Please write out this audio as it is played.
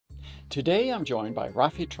Today I'm joined by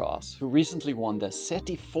Raffy Traas, who recently won the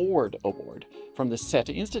SETI Forward Award from the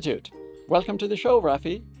SETI Institute. Welcome to the show,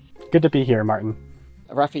 Raffy. Good to be here, Martin.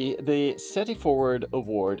 Raffy, the SETI Forward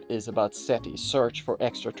Award is about SETI, Search for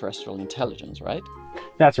Extraterrestrial Intelligence, right?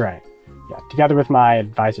 That's right. Yeah, together with my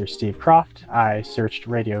advisor, Steve Croft, I searched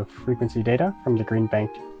radio frequency data from the Green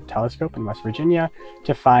Bank Telescope in West Virginia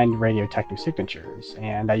to find radio technosignatures,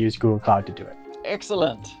 and I used Google Cloud to do it.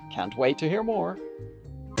 Excellent. Can't wait to hear more.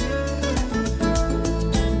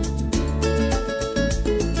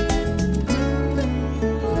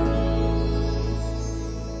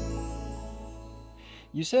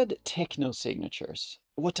 You said technosignatures.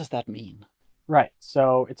 What does that mean? Right,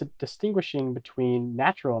 so it's a distinguishing between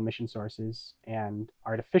natural emission sources and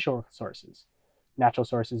artificial sources. Natural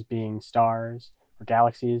sources being stars or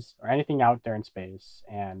galaxies or anything out there in space,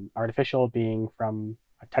 and artificial being from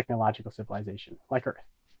a technological civilization like Earth.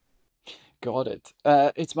 Got it.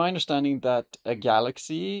 It's my understanding that a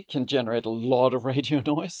galaxy can generate a lot of radio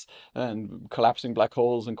noise and collapsing black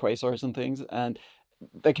holes and quasars and things, and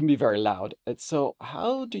they can be very loud. So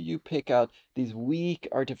how do you pick out these weak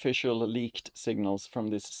artificial leaked signals from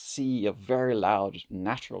this sea of very loud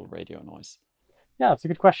natural radio noise? Yeah, that's a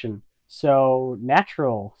good question. So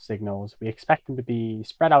natural signals, we expect them to be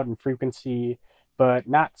spread out in frequency, but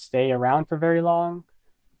not stay around for very long.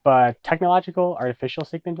 But technological artificial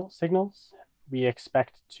signals, we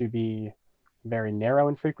expect to be very narrow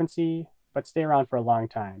in frequency, but stay around for a long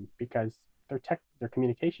time because they're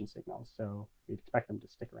communication signals, so we'd expect them to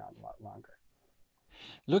stick around a lot longer.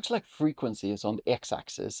 Looks like frequency is on the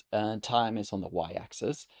x-axis and time is on the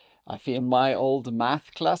y-axis. I feel my old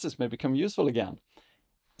math classes may become useful again.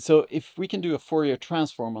 So if we can do a Fourier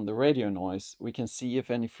transform on the radio noise, we can see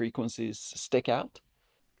if any frequencies stick out?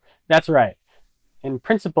 That's right. In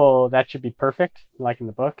principle, that should be perfect, like in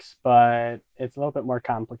the books, but it's a little bit more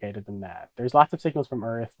complicated than that. There's lots of signals from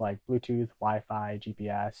Earth, like Bluetooth, Wi-Fi,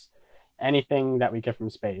 GPS. Anything that we get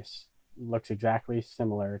from space looks exactly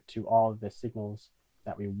similar to all of the signals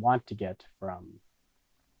that we want to get from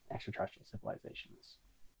extraterrestrial civilizations.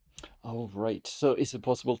 Oh, right. So is it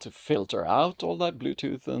possible to filter out all that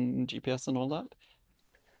Bluetooth and GPS and all that?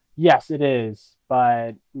 Yes, it is.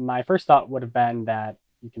 But my first thought would have been that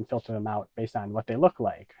you can filter them out based on what they look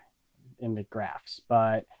like in the graphs.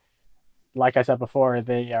 But like I said before,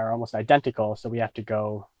 they are almost identical. So we have to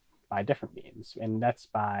go by different means. And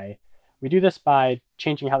we do this by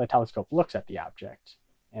changing how the telescope looks at the object.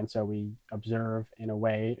 And so we observe in a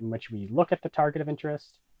way in which we look at the target of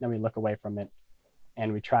interest, then we look away from it,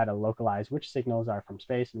 and we try to localize which signals are from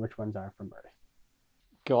space and which ones are from Earth.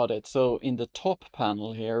 Got it. So in the top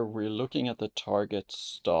panel here, we're looking at the target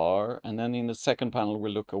star, and then in the second panel,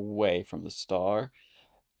 we look away from the star.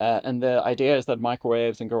 And the idea is that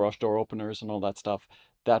microwaves and garage door openers and all that stuff,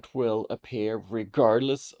 that will appear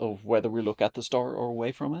regardless of whether we look at the star or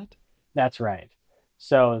away from it? That's right.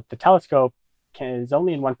 So the telescope is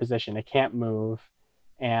only in one position. It can't move.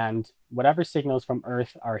 And whatever signals from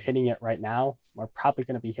Earth are hitting it right now, we're probably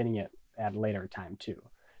going to be hitting it at a later time too.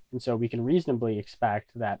 And so we can reasonably expect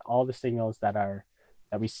that all the signals that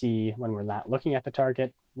we see when we're not looking at the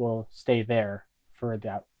target will stay there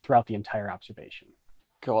throughout the entire observation.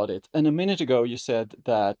 Got it. And a minute ago, you said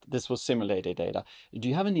that this was simulated data. Do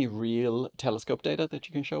you have any real telescope data that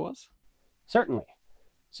you can show us? Certainly.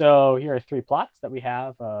 So here are 3 plots that we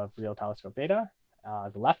have of real telescope data.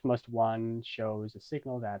 The leftmost one shows a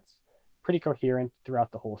signal that's pretty coherent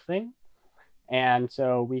throughout the whole thing. And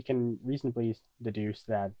so we can reasonably deduce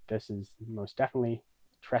that this is most definitely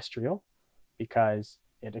terrestrial because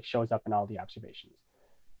it shows up in all the observations.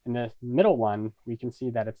 In the middle one, we can see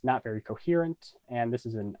that it's not very coherent, and this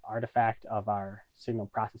is an artifact of our signal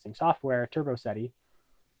processing software, SETI.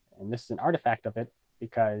 And this is an artifact of it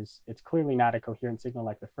because it's clearly not a coherent signal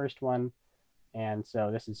like the first one. And so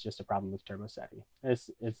this is just a problem with SETI. This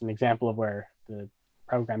is an example of where the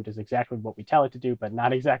program does exactly what we tell it to do, but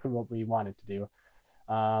not exactly what we want it to do.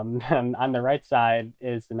 And on the right side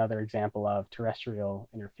is another example of terrestrial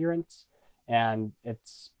interference. And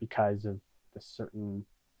it's because of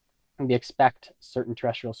we expect certain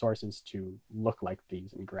terrestrial sources to look like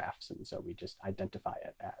these in graphs. And so we just identify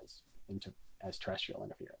it as terrestrial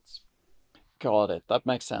interference. Got it. That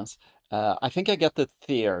makes sense. I think I get the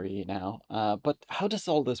theory now, but how does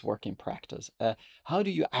all this work in practice? How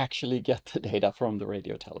do you actually get the data from the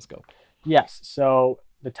radio telescope? Yes, so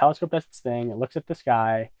the telescope does its thing. It looks at the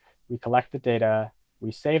sky. We collect the data.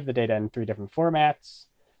 We save the data in 3 different formats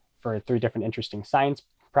for 3 different interesting science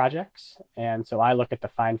projects. And so I look at the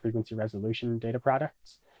fine frequency resolution data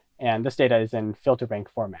products. And this data is in filter bank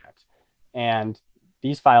format. And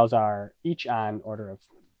these files are each on order of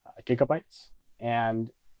gigabytes.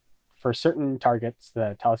 And for certain targets,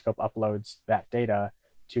 the telescope uploads that data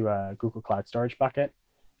to a Google Cloud storage bucket.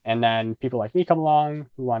 And then people like me come along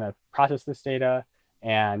who want to process this data,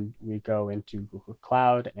 and we go into Google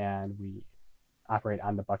Cloud and we operate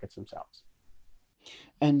on the buckets themselves.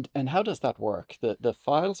 And how does that work? The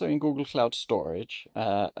files are in Google Cloud Storage,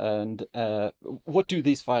 and what do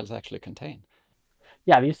these files actually contain?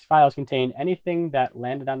 Yeah, these files contain anything that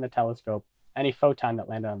landed on the telescope, any photon that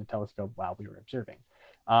landed on the telescope while we were observing.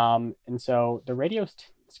 And so the radio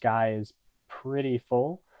sky is pretty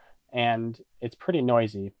full and it's pretty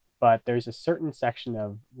noisy, but there's a certain section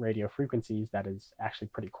of radio frequencies that is actually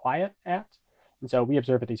pretty quiet at. And so we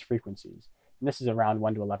observe at these frequencies. And this is around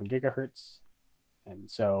 1 to 11 gigahertz. And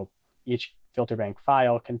so each filter bank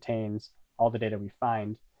file contains all the data we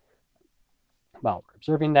find while we're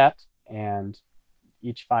observing that. And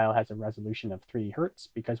each file has a resolution of 3 hertz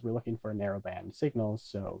because we're looking for narrowband signals.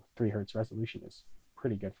 So 3 hertz resolution is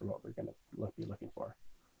pretty good for what we're going to be looking for.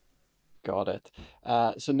 Got it.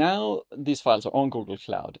 So now these files are on Google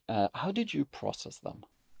Cloud. How did you process them?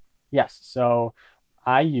 Yes, so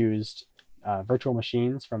I used virtual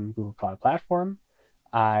machines from Google Cloud Platform.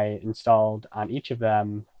 I installed on each of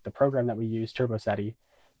them the program that we use, TurboSETI,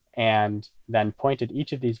 and then pointed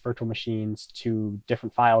each of these virtual machines to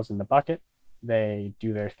different files in the bucket. They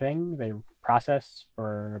do their thing. They process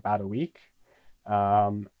for about a week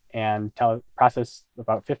and process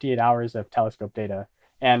about 58 hours of telescope data,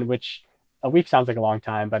 and which a week sounds like a long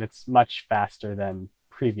time, but it's much faster than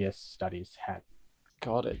previous studies had.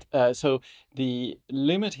 Got it. So the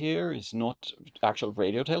limit here is not actual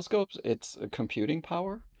radio telescopes, it's computing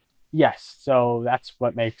power? Yes, so that's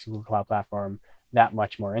what makes Google Cloud Platform that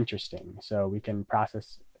much more interesting. So we can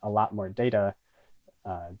process a lot more data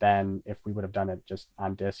than if we would have done it just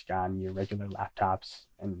on disk on your regular laptops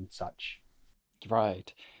and such.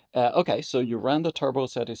 Right. Okay, so you ran the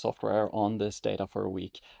TurboSETI software on this data for a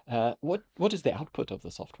week. What is the output of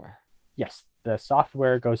the software? Yes, the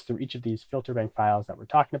software goes through each of these filter bank files that we're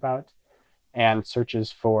talking about and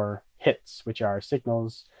searches for hits, which are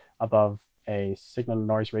signals above a signal to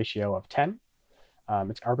noise ratio of 10.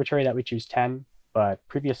 It's arbitrary that we choose 10, but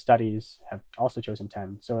previous studies have also chosen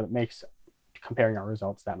 10, so it makes comparing our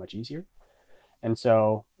results that much easier. And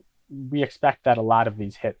so we expect that a lot of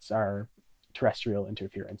these hits are terrestrial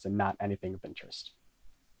interference and not anything of interest.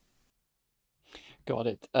 Got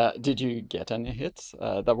it. Did you get any hits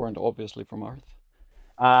that weren't obviously from Earth?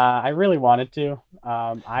 I really wanted to.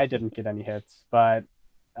 I didn't get any hits, but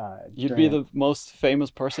You'd be the most famous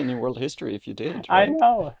person in world history if you did, I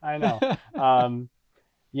right? know.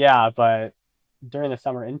 Yeah, but during the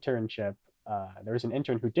summer internship, there was an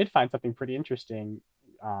intern who did find something pretty interesting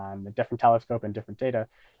on a different telescope and different data.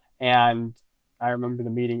 And I remember the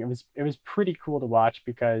meeting. It was pretty cool to watch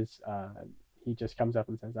because he just comes up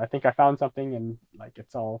and says, "I think I found something," and like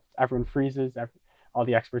everyone freezes. All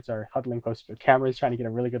the experts are huddling close to their cameras, trying to get a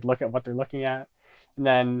really good look at what they're looking at, and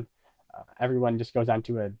then everyone just goes on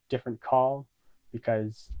to a different call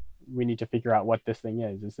because we need to figure out what this thing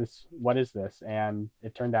is. What is this? And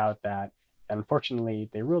it turned out that unfortunately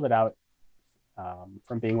they ruled it out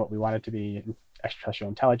from being what we wanted to be, extraterrestrial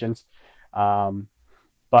intelligence.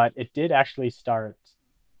 But it did actually start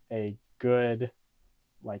a good,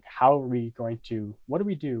 like, what do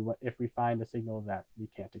we do if we find a signal that we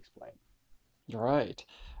can't explain? Right.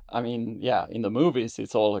 I mean, yeah, in the movies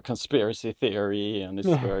it's all a conspiracy theory and it's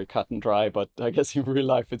very cut and dry, but I guess in real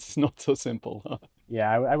life it's not so simple. Yeah,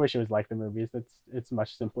 I wish it was like the movies. It's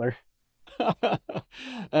much simpler.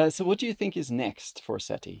 So what do you think is next for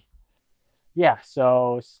SETI? Yeah,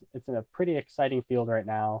 so it's in a pretty exciting field right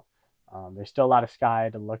now. There's still a lot of sky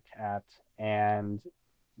to look at, and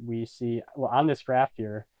we see, well, on this graph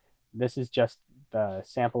here, this is just the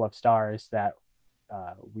sample of stars that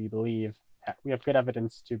we believe we have good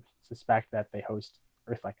evidence to suspect that they host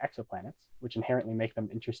Earth-like exoplanets, which inherently make them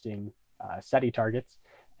interesting SETI targets.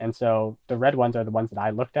 And so the red ones are the ones that I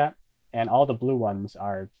looked at, and all the blue ones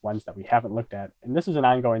are ones that we haven't looked at. And this is an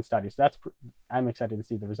ongoing study, so I'm excited to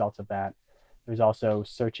see the results of that. There's also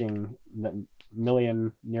searching the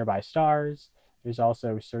million nearby stars. There's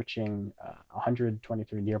also searching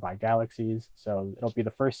 123 nearby galaxies. So it'll be the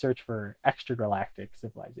first search for extragalactic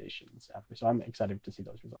civilizations ever. So I'm excited to see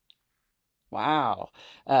those results. Wow.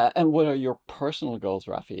 And what are your personal goals,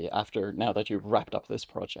 Raffy, now that you've wrapped up this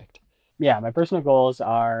project? Yeah, my personal goals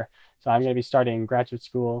are, so I'm going to be starting graduate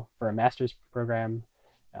school for a master's program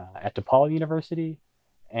at DePaul University.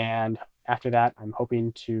 And after that, I'm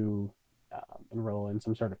hoping to enroll in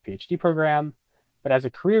some sort of PhD program. But as a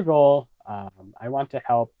career goal, I want to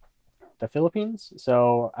help the Philippines.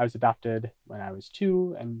 So I was adopted when I was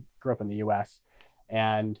 2 and grew up in the US.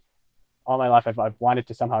 And all my life I've wanted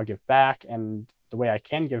to somehow give back. And the way I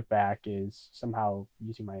can give back is somehow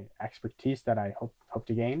using my expertise that I hope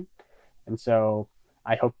to gain. And so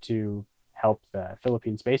I hope to help the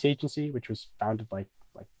Philippine Space Agency, which was founded like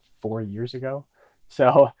 4 years ago.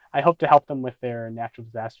 So I hope to help them with their natural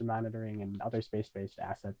disaster monitoring and other space-based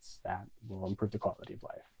assets that will improve the quality of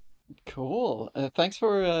life. Cool. Thanks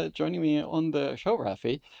for joining me on the show,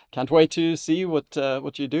 Raffy. Can't wait to see what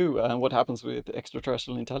you do and what happens with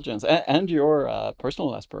extraterrestrial intelligence and your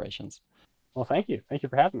personal aspirations. Well, thank you. Thank you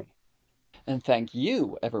for having me. And thank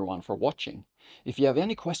you, everyone, for watching. If you have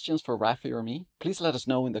any questions for Raffy or me, please let us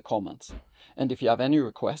know in the comments. And if you have any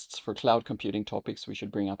requests for cloud computing topics we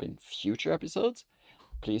should bring up in future episodes,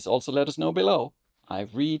 please also let us know below. I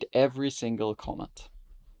read every single comment.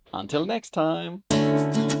 Until next time!